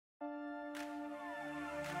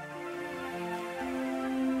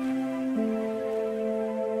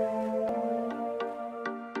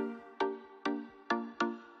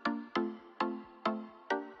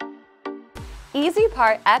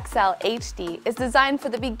Easipart XL HD is designed for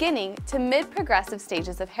the beginning to mid-progressive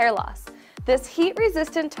stages of hair loss. This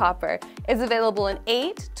heat-resistant topper is available in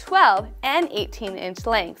 8, 12, and 18-inch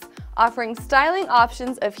lengths, offering styling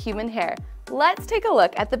options of human hair. Let's take a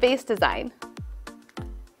look at the base design.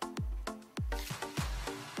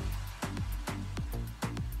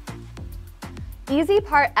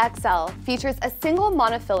 Easipart XL features a single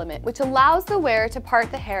monofilament which allows the wearer to part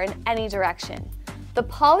the hair in any direction. The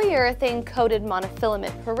polyurethane-coated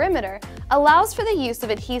monofilament perimeter allows for the use of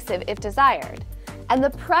adhesive if desired, and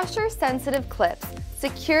the pressure-sensitive clips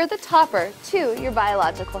secure the topper to your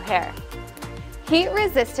biological hair.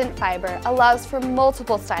 Heat-resistant fiber allows for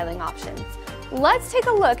multiple styling options. Let's take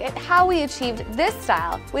a look at how we achieved this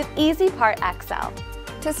style with Easipart XL.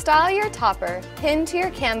 To style your topper, pin to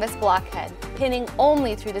your canvas blockhead, pinning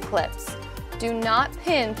only through the clips. Do not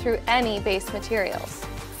pin through any base materials.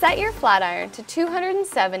 Set your flat iron to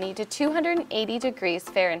 270 to 280 degrees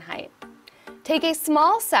Fahrenheit. Take a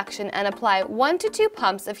small section and apply 1 to 2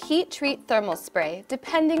 pumps of heat treat thermal spray,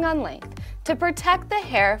 depending on length, to protect the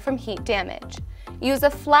hair from heat damage. Use a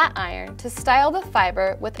flat iron to style the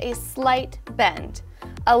fiber with a slight bend.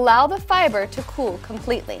 Allow the fiber to cool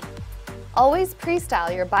completely. Always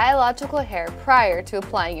pre-style your biological hair prior to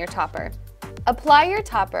applying your topper. Apply your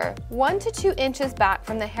topper 1 to 2 inches back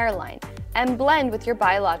from the hairline and blend with your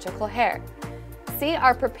biological hair. See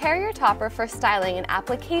our Prepare Your Topper for Styling and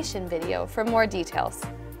Application video for more details.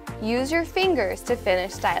 Use your fingers to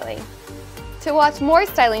finish styling. To watch more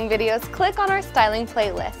styling videos, click on our styling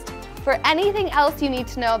playlist. For anything else you need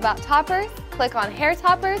to know about toppers, click on Hair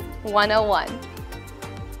Toppers 101.